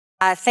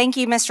Thank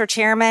you, Mr.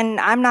 Chairman.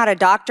 I'm not a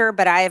doctor,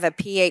 but I have a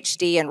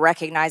PhD in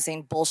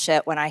recognizing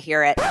bullshit when I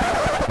hear it.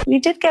 We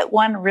did get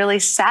one really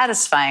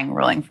satisfying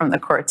ruling from the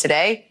court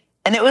today,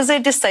 and it was a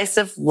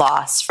decisive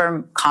loss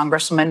from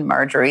Congresswoman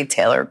Marjorie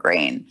Taylor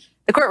Greene.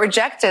 The court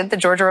rejected the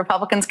Georgia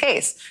Republican's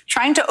case,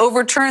 trying to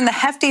overturn the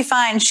hefty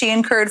fine she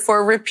incurred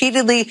for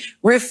repeatedly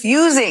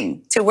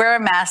refusing to wear a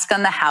mask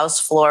on the House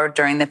floor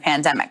during the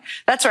pandemic.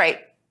 That's right.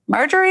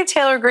 Marjorie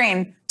Taylor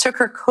Greene took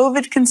her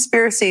COVID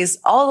conspiracies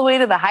all the way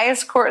to the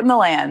highest court in the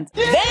land.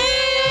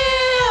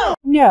 Damn!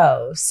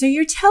 No, so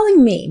you're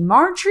telling me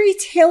Marjorie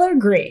Taylor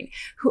Greene,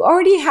 who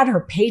already had her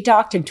pay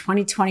docked in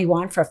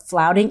 2021 for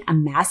flouting a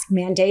mask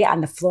mandate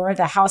on the floor of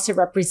the House of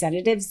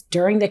Representatives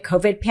during the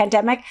COVID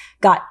pandemic,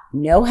 got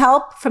no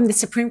help from the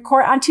Supreme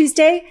Court on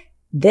Tuesday?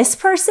 This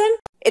person?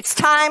 It's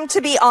time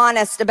to be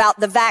honest about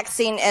the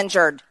vaccine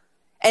injured,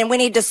 and we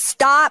need to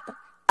stop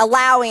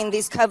allowing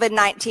these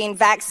COVID-19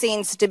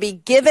 vaccines to be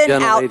given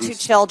out to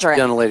children.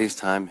 Gentlelady's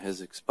time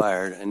has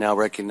expired. I now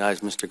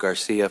recognize Mr.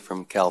 Garcia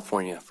from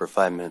California for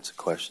 5 minutes of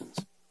questions.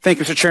 Thank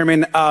you, Mr.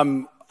 Chairman.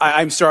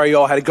 I'm sorry you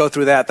all had to go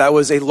through that. That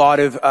was a lot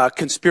of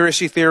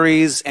conspiracy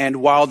theories and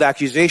wild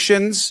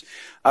accusations,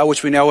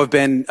 which we know have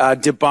been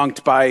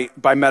debunked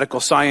by medical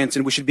science.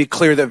 And we should be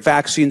clear that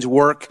vaccines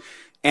work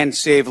and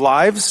save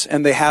lives,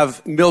 and they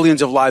have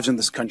millions of lives in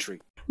this country.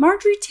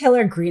 Marjorie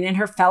Taylor Greene and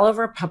her fellow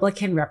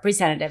Republican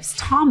representatives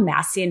Tom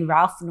Massie and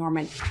Ralph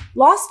Norman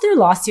lost their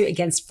lawsuit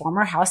against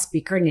former House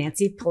Speaker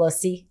Nancy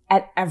Pelosi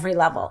at every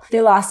level. They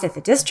lost at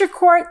the district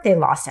court, they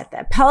lost at the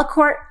appellate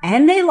court,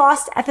 and they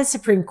lost at the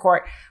Supreme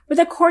Court, where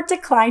the court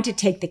declined to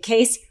take the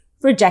case,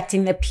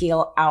 rejecting the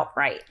appeal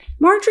outright.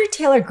 Marjorie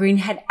Taylor Greene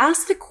had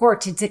asked the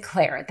court to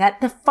declare that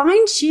the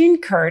fine she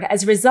incurred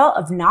as a result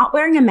of not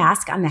wearing a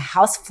mask on the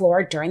House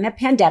floor during the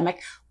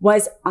pandemic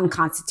was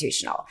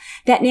unconstitutional,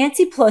 that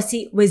Nancy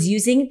Pelosi was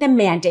using the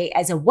mandate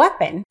as a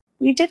weapon.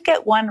 We did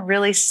get one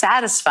really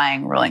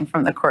satisfying ruling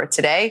from the court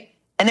today,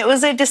 and it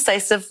was a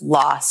decisive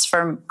loss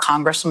from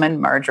Congresswoman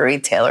Marjorie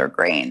Taylor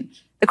Greene.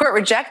 The court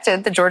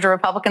rejected the Georgia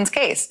Republican's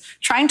case,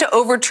 trying to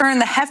overturn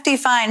the hefty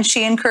fine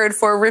she incurred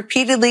for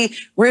repeatedly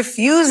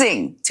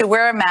refusing to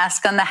wear a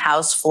mask on the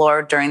House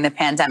floor during the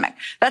pandemic.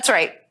 That's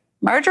right.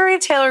 Marjorie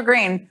Taylor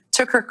Greene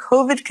took her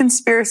COVID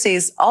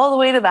conspiracies all the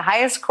way to the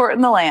highest court in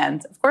the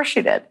land. Of course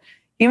she did.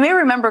 You may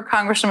remember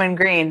Congresswoman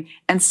Greene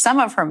and some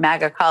of her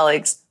MAGA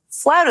colleagues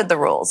flouted the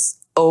rules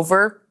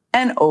over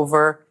and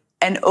over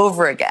and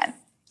over again,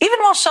 even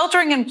while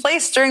sheltering in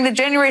place during the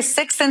January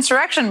 6th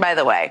insurrection, by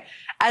the way,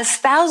 as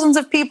thousands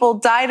of people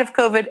died of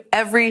COVID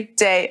every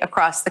day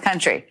across the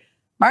country.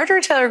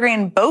 Marjorie Taylor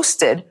Greene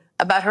boasted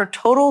about her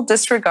total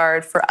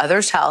disregard for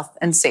others' health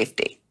and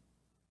safety.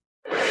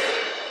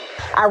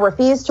 I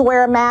refuse to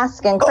wear a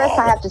mask. And Chris,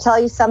 I have to tell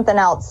you something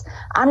else.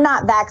 I'm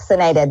not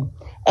vaccinated.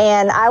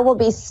 And I will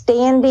be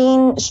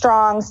standing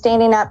strong,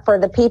 standing up for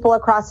the people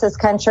across this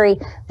country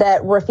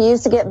that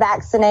refuse to get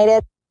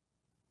vaccinated.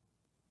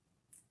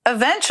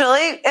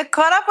 Eventually, it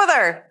caught up with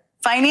her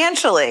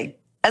financially.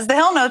 As The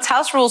Hill notes,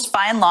 House rules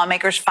fine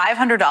lawmakers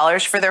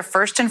 $500 for their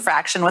first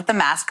infraction with the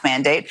mask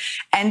mandate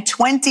and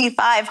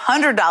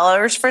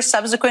 $2,500 for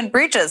subsequent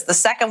breaches. The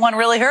second one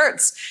really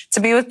hurts,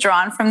 to be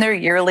withdrawn from their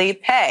yearly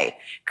pay.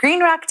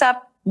 Greene racked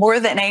up more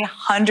than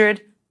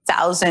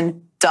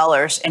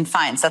 $100,000 in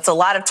fines. That's a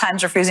lot of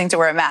times refusing to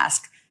wear a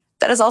mask.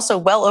 That is also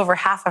well over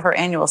half of her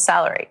annual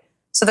salary.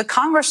 So the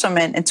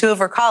Congresswoman and two of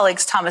her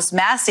colleagues, Thomas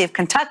Massie of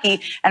Kentucky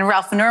and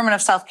Ralph Norman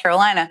of South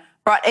Carolina,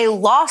 brought a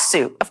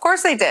lawsuit. Of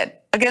course they did.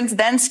 Against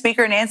then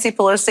Speaker Nancy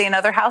Pelosi and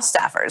other House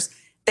staffers.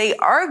 They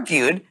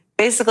argued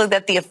basically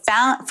that the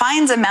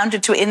fines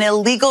amounted to an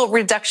illegal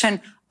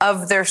reduction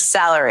of their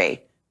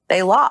salary.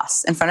 They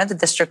lost in front of the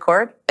district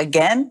court,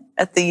 again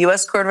at the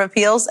U.S. Court of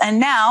Appeals,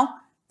 and now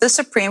the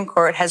Supreme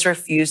Court has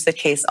refused the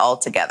case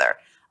altogether,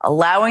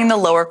 allowing the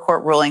lower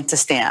court ruling to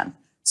stand.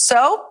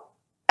 So,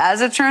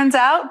 as it turns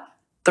out,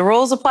 the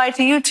rules apply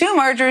to you too,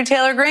 Marjorie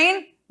Taylor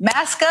Greene.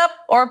 Mask up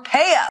or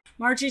pay up.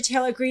 Marjorie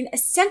Taylor Greene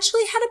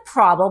essentially had a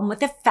problem with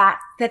the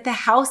fact that the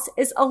House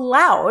is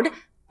allowed,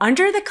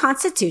 under the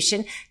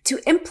Constitution,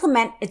 to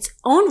implement its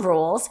own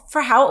rules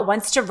for how it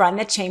wants to run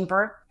the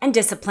chamber and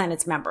discipline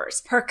its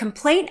members. Her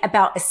complaint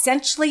about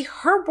essentially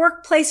her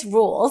workplace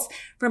rules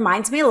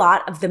reminds me a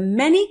lot of the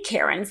many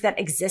Karens that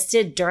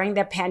existed during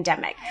the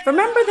pandemic.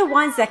 Remember the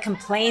ones that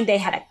complained they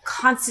had a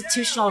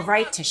constitutional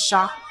right to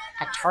shop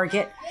at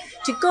Target,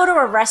 to go to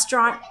a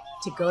restaurant,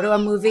 to go to a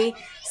movie?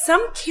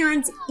 Some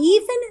Karens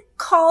even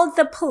called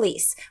the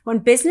police when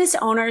business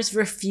owners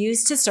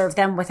refused to serve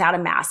them without a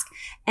mask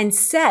and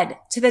said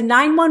to the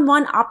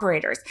 911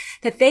 operators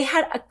that they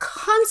had a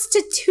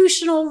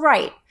constitutional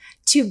right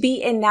to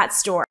be in that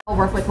store. I'll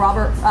work with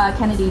Robert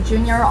Kennedy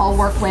Jr. I'll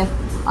work with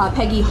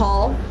Peggy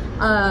Hall.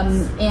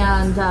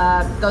 And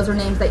those are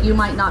names that you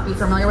might not be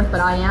familiar with,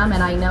 but I am,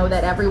 and I know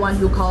that everyone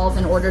who calls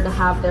in order to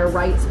have their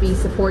rights be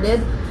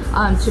supported,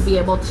 to be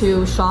able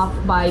to shop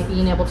by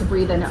being able to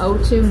breathe in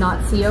O2, not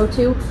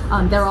CO2,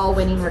 they're all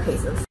winning their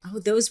cases. Oh,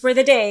 those were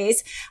the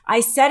days.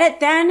 I said it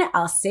then,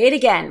 I'll say it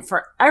again.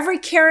 For every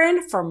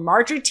Karen, for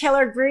Marjorie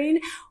Taylor Greene,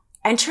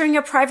 Entering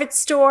a private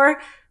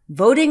store,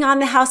 voting on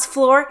the House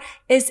floor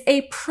is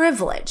a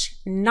privilege,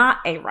 not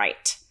a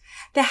right.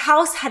 The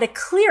House had a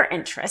clear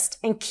interest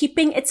in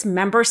keeping its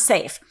members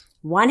safe.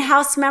 One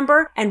House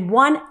member and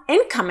one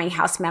incoming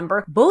House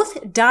member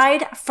both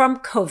died from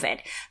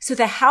COVID. So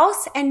the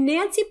House and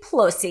Nancy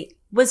Pelosi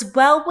was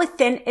well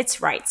within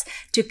its rights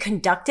to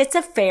conduct its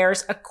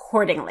affairs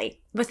accordingly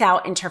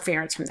without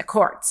interference from the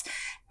courts.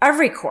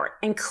 Every court,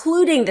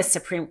 including the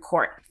Supreme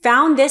Court,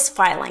 found this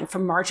filing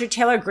from Marjorie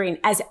Taylor Greene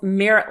as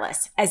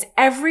meritless as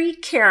every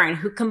Karen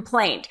who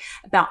complained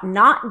about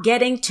not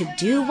getting to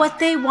do what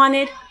they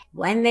wanted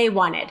when they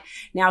wanted.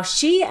 Now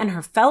she and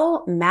her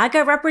fellow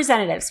MAGA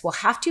representatives will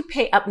have to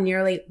pay up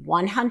nearly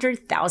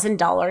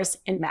 $100,000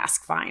 in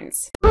mask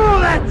fines. Oh,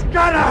 that's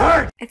gonna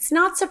hurt! It's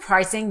not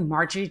surprising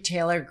Marjorie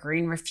Taylor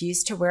Greene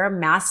refused to wear a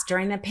mask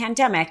during the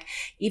pandemic,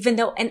 even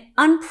though an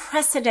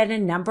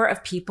unprecedented number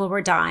of people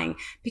were dying,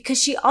 because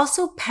she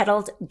also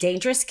peddled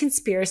dangerous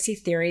conspiracy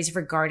theories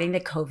regarding the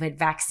COVID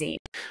vaccine.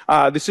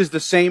 This is the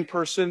same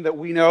person that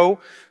we know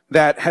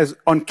that has,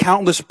 on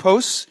countless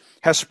posts,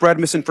 has spread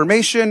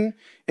misinformation,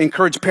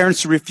 encouraged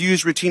parents to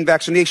refuse routine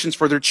vaccinations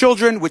for their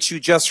children, which you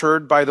just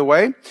heard, by the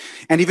way,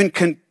 and even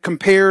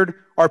compared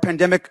our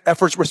pandemic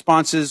efforts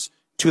responses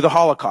to the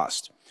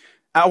Holocaust.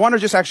 I want to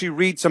just actually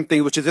read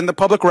something which is in the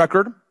public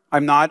record.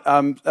 I'm not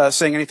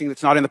saying anything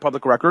that's not in the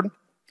public record.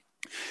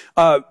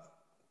 That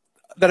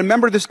a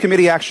member of this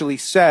committee actually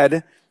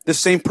said, the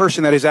same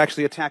person that is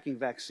actually attacking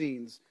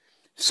vaccines,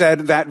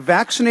 said that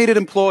vaccinated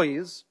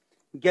employees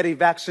get a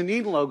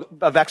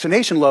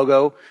vaccination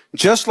logo,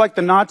 just like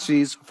the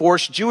Nazis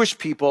forced Jewish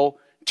people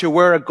to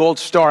wear a gold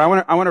star. I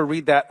want to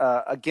read that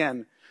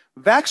again.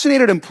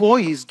 Vaccinated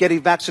employees get a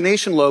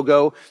vaccination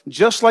logo,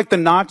 just like the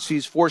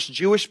Nazis forced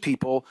Jewish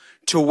people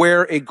to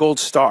wear a gold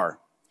star.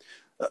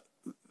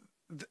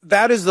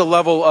 That is the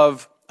level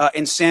of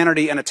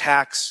insanity and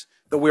attacks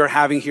that we are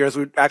having here as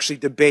we actually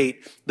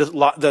debate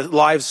the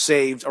lives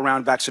saved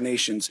around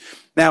vaccinations.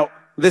 Now,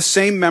 this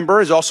same member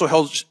has also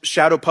held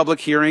shadow public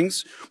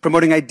hearings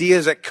promoting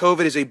ideas that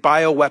COVID is a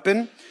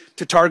bioweapon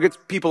to target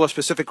people of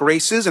specific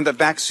races and that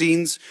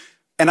vaccines,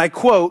 and I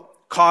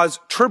quote, cause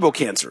turbo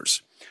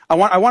cancers. I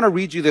want to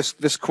read you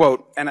this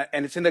quote, and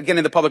it's again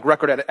in the public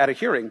record at a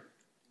hearing.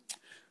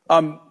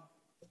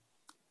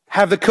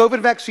 Have the COVID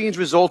vaccines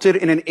resulted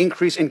in an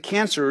increase in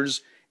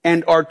cancers,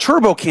 and are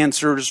turbo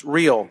cancers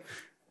real?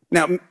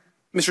 Now,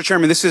 Mr.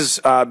 Chairman, this is,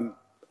 in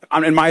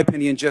my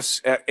opinion,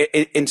 just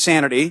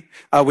insanity.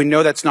 We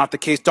know that's not the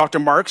case. Dr.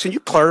 Marks, can you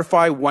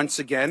clarify once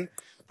again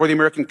for the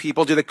American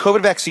people, do the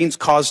COVID vaccines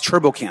cause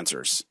turbo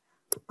cancers?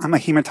 I'm a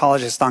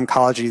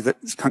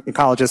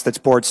oncologist that's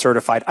board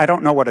certified. I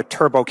don't know what a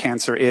turbo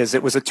cancer is.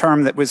 It was a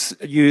term that was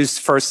used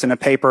first in a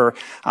paper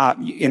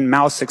in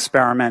mouse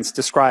experiments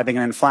describing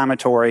an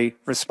inflammatory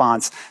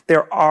response.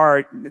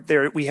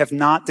 We have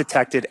not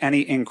detected any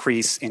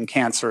increase in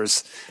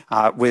cancers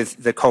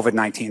with the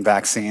COVID-19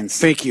 vaccines.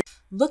 Thank you.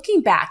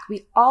 Looking back,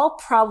 we all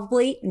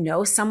probably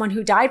know someone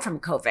who died from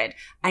COVID.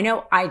 I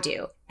know I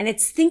do. And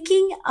it's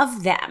thinking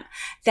of them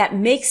that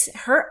makes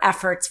her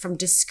efforts from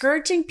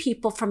discouraging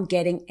people from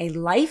getting a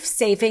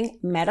life-saving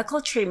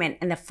medical treatment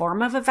in the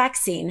form of a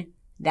vaccine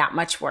that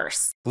much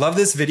worse. Love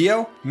this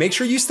video? Make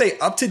sure you stay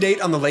up to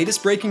date on the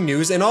latest breaking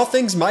news and all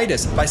things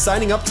Meidas by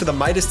signing up to the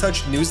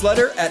MeidasTouch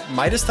newsletter at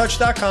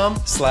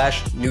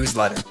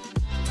MeidasTouch.com/newsletter.